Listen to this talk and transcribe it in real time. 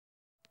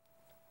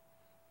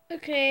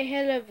Okay,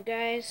 hello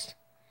guys.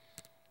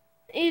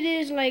 It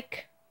is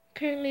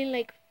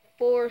currently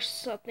 4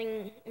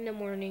 something in the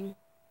morning.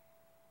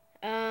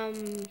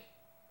 Today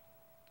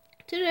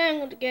I'm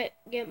going to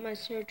get my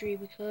surgery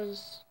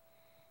because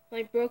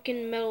my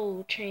broken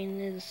metal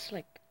chain is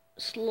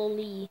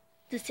slowly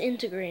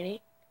disintegrating.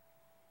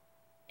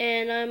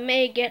 And I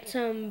may get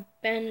some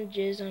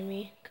bandages on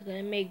me because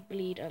I may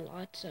bleed a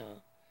lot,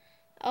 so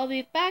I'll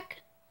be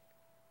back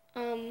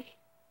at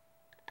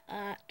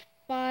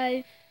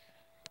 5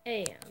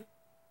 a.m.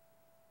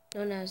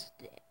 known as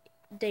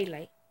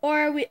daylight.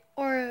 Or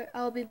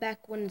I'll be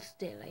back when it's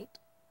daylight.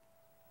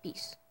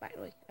 Peace. By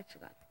the way, I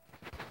forgot.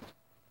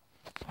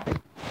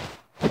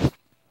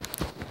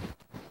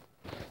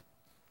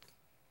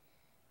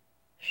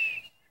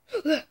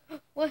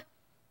 What?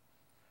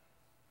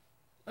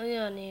 Oh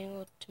yeah, I need to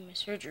go to my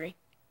surgery.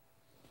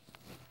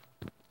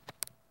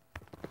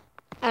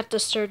 At the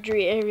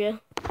surgery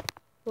area,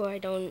 where I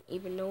don't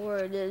even know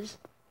where it is,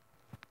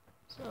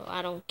 so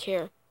I don't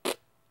care.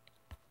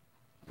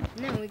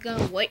 Now we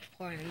gotta wait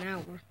for an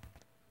hour.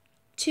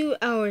 2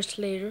 hours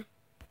later.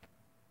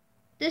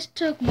 This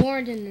took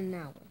more than an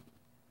hour.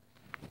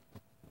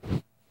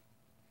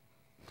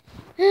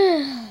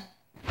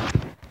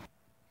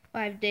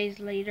 5 days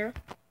later.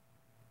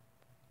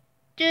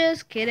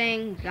 Just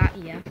kidding. Got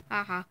ya.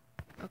 Haha.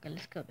 Okay,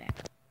 let's go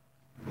back.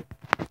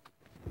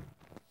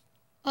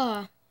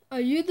 Are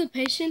you the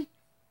patient?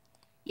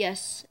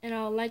 Yes, and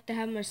I would like to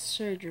have my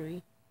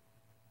surgery.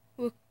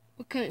 What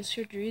kind of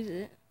surgery is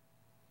it?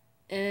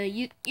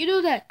 You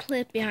know that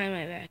clip behind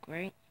my back,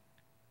 right?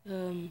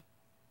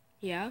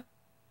 Yeah.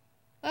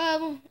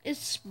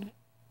 It's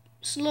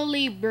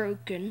slowly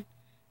broken.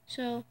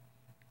 So,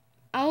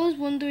 I was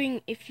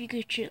wondering if you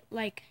could get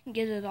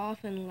it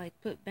off and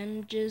put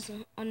bandages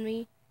on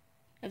me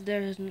if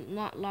there's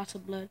not lots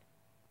of blood.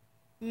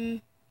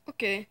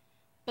 Okay.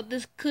 But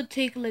this could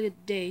take a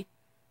day.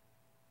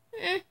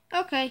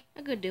 Okay,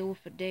 I could deal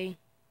with a day.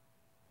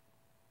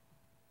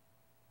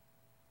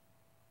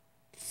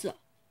 So.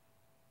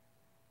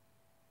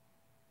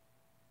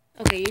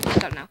 Okay, you can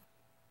stop now.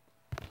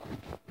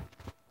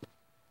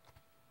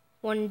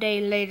 1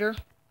 day later.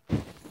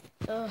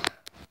 Ugh.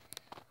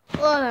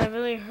 Oh, that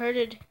really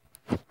hurted.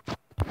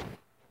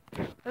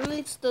 At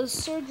least the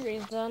surgery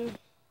is done.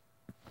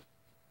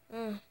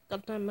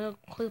 Got that metal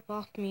clip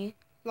off me.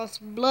 Lots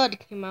of blood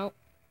came out.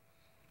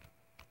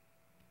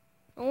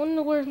 I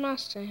wonder where's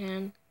Master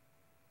Hand.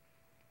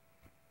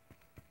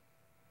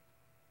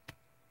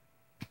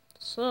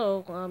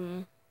 So,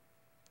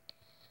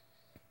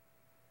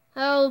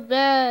 how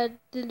bad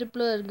did the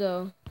blood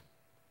go?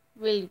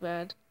 Really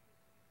bad.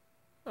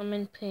 I'm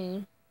in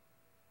pain.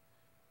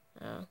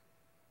 Oh.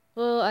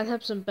 Well, I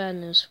have some bad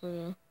news for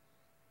you.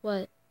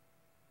 What?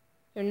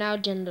 You're now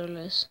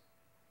genderless.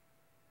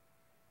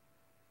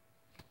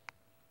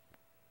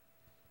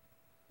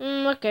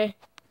 Okay.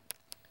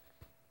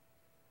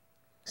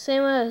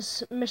 Same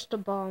as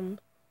Mr. Bomb.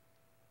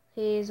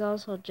 He's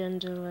also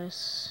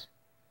genderless.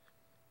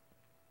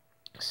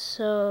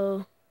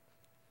 So,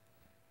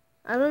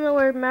 I don't know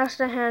where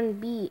Master Hand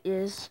B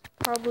is.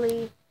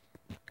 Probably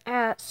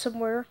at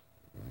somewhere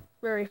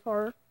very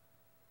far.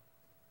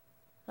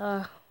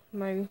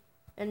 My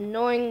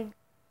annoying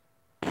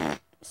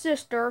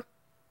sister.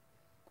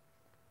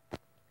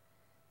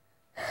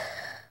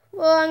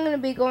 Well, I'm gonna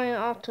be going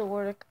off to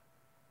work.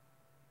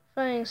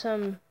 Playing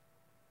some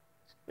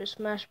Super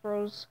Smash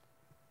Bros.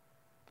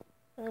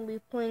 I'm gonna be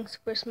playing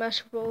Super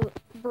Smash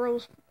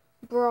Bros.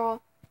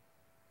 Brawl.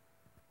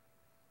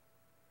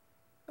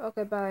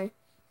 Okay, bye.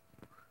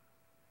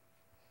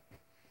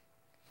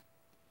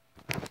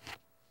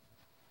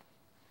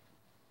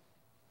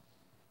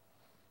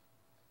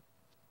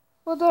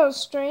 Well, that was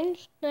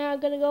strange. Now I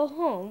gotta go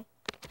home.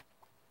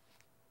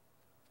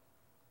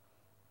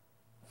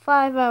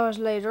 5 hours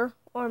later,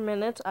 or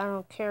minutes, I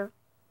don't care.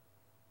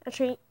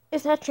 Actually,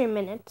 it's actually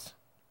minutes.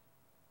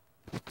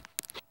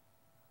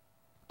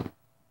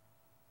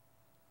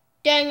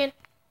 Dang it.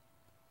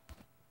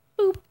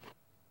 Boop.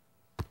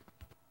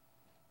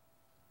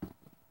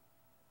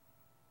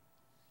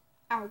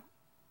 Ow.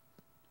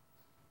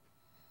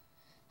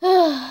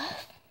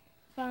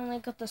 Finally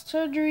got the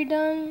surgery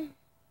done.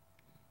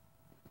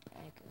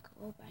 I could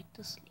go back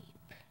to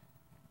sleep.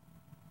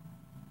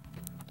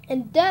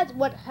 And that's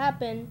what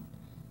happened.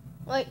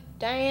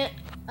 Dang it.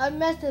 I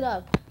messed it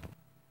up.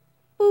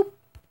 Boop.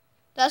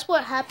 That's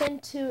what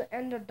happened to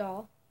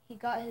Enderdoll. He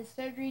got his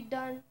surgery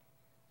done.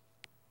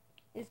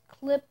 His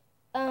clip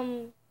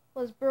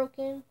was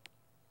broken.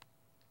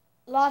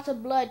 Lots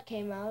of blood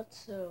came out,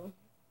 so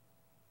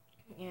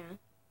yeah.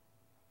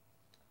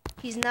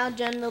 He's now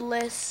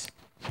genderless.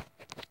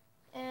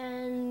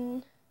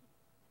 And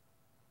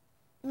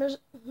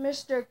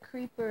Mr.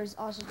 Creeper is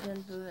also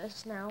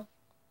genderless now.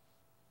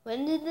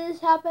 When did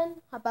this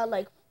happen?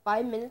 About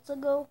 5 minutes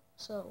ago.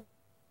 So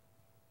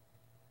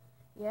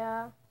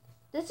yeah.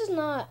 This is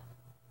not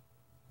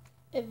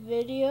a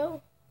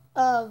video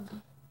of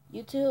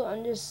YouTube.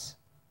 I'm just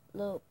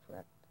a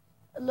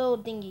little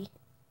dingy.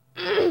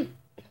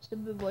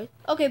 Stupid boy.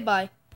 Okay, bye.